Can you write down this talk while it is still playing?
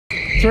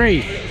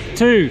3,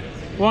 2,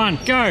 1,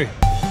 go!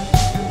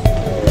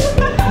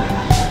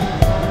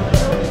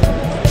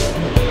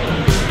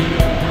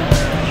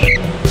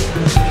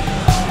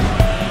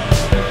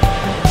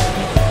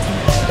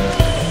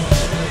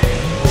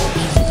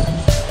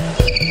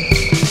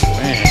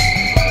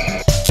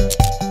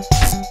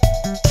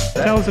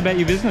 Tell us about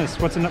your business.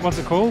 What's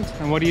it called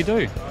and what do you do?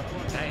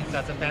 Okay, so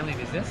it's a family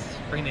business.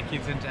 Bring their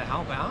kids in to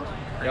help out.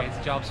 Creates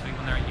jobs for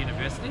when they're at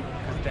university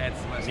because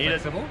dad's the most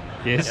flexible.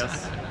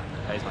 Yes.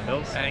 Pays my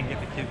bills. And get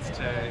the kids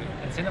to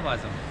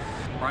incentivize them.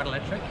 Ride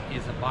Electric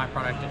is a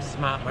byproduct of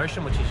Smart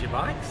Motion, which is your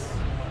bikes.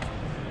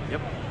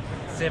 Yep.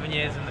 7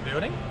 years in the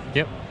building.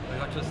 Yep. We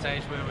got to a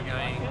stage where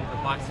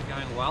the bikes are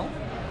going well.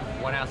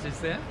 What else is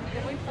there?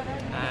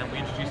 We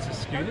introduced the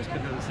scooters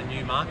because it's a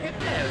new market.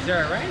 Yeah,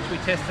 zero range, we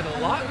tested a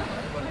lot.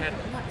 We've had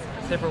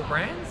several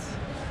brands.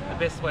 The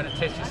best way to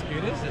test your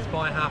scooters is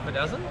buy half a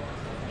dozen,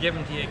 give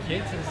them to your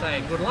kids and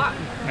say good luck.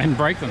 And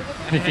break them,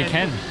 if you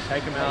can.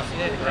 Take them out.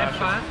 Yeah, have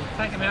fun,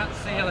 take them out,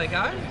 see how they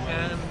go,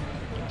 and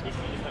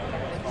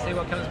see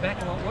what comes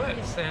back and what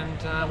works.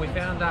 And we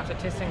found after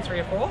testing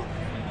 3 or 4,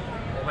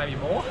 or maybe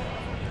more,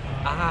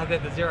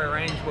 that the zero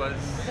range was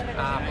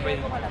probably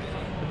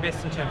the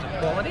best in terms of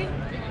quality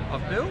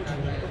of build,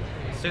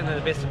 certainly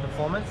the best in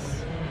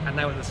performance, and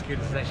they were the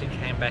scooters that actually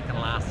came back and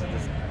lasted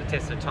the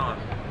test of time.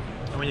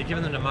 And when you're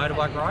giving them to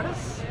motorbike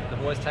riders, the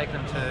boys take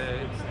them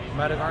to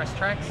motorbike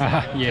tracks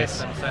and yes.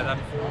 test them. So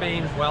they've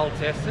been well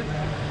tested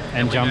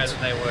and jumped,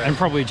 they work. and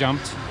probably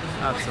jumped.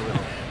 Absolutely.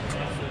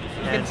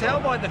 You can tell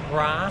by the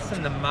grass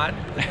and the mud,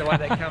 the way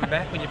they come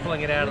back when you're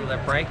pulling it out of the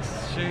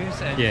brakes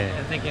shoes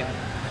and thinking,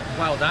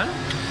 well done.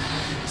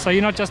 So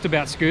you're not just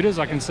about scooters,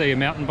 I can see a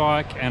mountain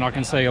bike and I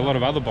can see a lot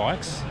of other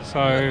bikes.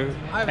 So,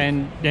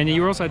 and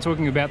you're also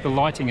talking about the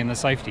lighting and the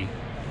safety.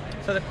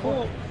 So the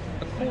core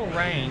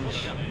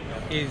range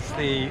is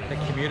the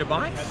commuter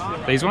bikes.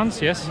 These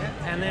ones, yes.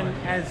 And then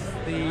as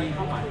the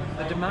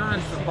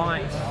demand for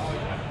bikes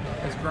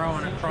has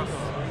grown across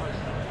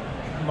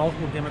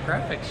multiple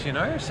demographics, you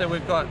know, so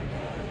we've got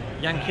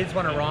young kids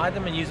want to ride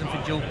them and use them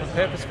for dual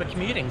purpose for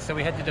commuting. So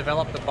we had to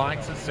develop the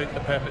bikes that suit the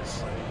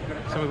purpose.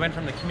 So we went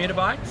from the commuter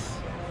bikes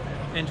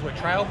into a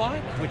trail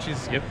bike, which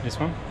is this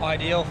one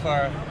ideal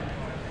for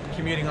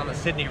commuting on the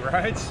Sydney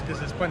roads because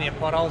there's plenty of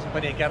potholes and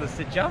plenty of gutters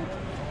to jump.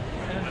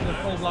 And the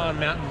full-blown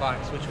mountain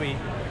bikes, which we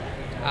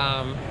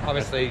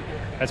obviously...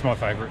 That's my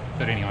favourite,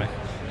 but anyway,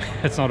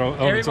 it's not all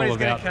it's all about. Everybody's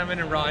going to come in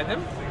and ride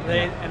them,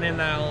 and then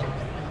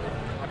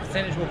a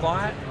percentage will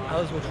buy it,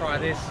 others will try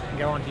this and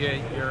go onto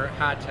your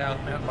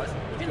hardtail mountain bikes.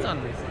 Depends on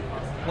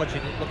what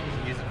you're looking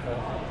to use it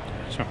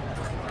for. Sure.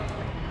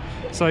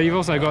 So you've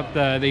also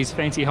got these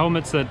fancy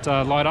helmets that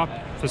light up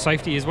for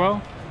safety as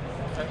well.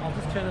 So I'll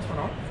just turn this one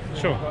on.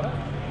 Sure.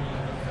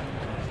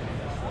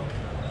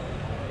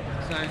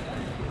 So,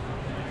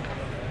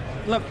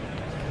 look,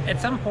 at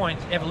some point,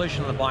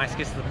 evolution of the bikes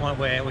gets to the point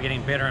where we're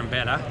getting better and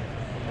better.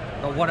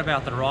 But what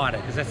about the rider?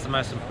 Because that's the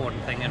most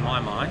important thing in my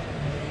mind.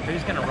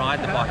 Who's going to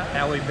ride the bike?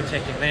 How are we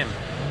protecting them?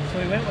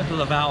 So we went with the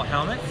Laval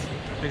helmets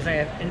because they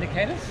have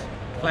indicators,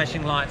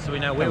 flashing lights, so we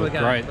know where we're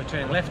going. Great. We're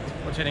turning left,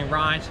 we're turning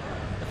right.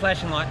 The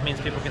flashing light means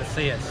people can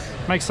see us.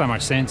 Makes so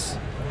much sense.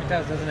 It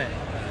does, doesn't it?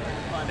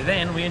 But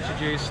then we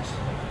introduced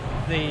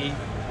the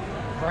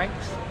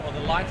brakes or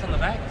the lights on the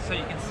back, so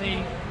you can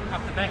see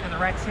up the back of the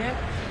racks here.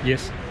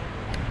 Yes.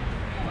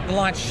 The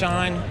lights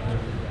shine.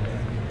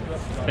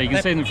 So you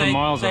can see them from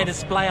miles off. They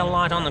display a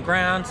light on the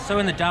ground, so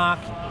in the dark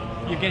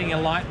you're getting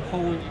a light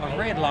pull, a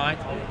red light,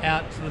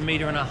 out to the 1.5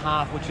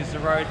 meters, which is the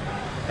road,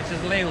 which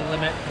is the legal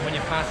limit when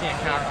you're passing a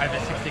car over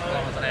 60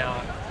 kilometers an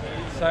hour.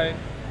 So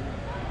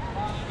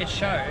it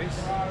shows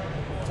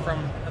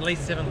from at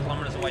least 7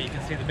 kilometers away, you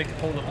can see the big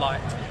pool of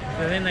light.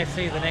 So then they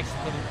see the next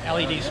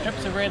LED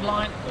strips of red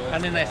light,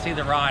 and then they see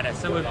the rider.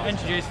 So we've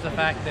introduced the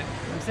fact that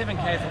from 7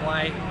 k's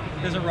away,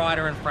 there's a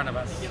rider in front of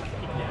us,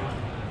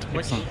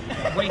 which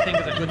we think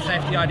is a good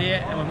safety idea,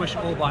 and we wish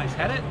all bikes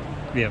had it.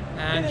 Yep.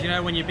 And you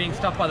know, when you're being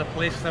stopped by the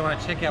police, they want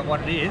to check out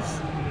what it is,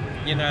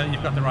 you know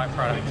you've got the right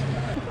product.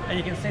 And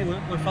you can see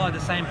we follow the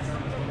same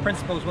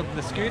principles with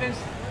the scooters.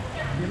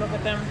 You look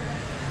at them,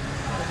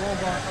 the wall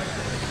bike.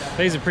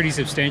 These are pretty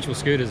substantial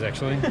scooters,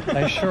 actually.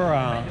 They sure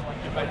are.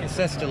 It's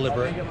that's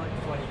deliberate.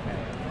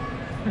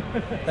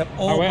 They've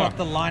all got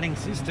the lighting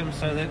system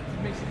so that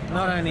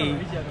not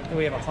only do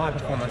we have a high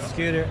performance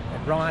scooter,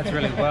 it rides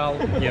really well,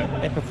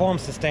 it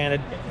performs to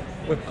standard.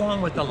 We've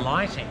gone with the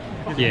lighting.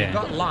 If you've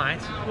got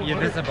light, you're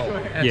visible.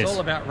 And it's all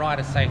about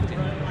rider safety.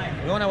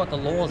 We all know what the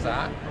laws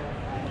are,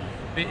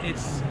 but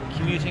it's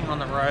commuting on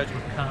the roads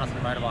with cars and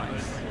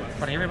motorbikes.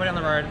 Putting everybody on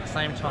the road at the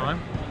same time,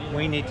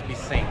 we need to be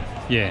seen.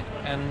 Yeah.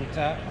 And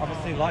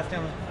obviously lights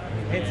down the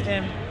head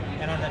stem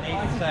and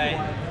underneath say,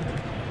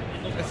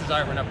 this is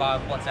over and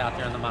above what's out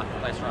there in the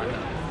marketplace right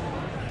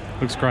now.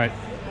 Looks great.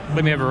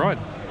 Let me have a ride.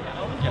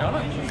 Get on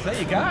it.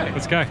 There you go.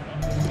 Let's go.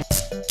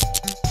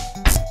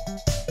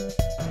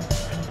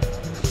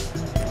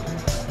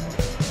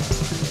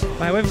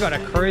 Mate, we've got a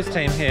cruise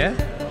team here.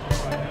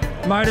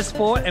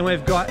 Motorsport, and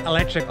we've got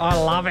electric. I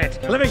love it.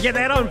 Let me get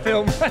that on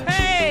film.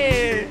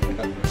 Hey!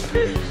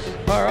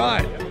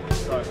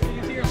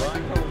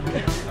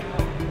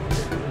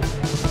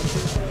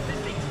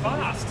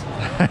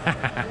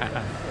 fast.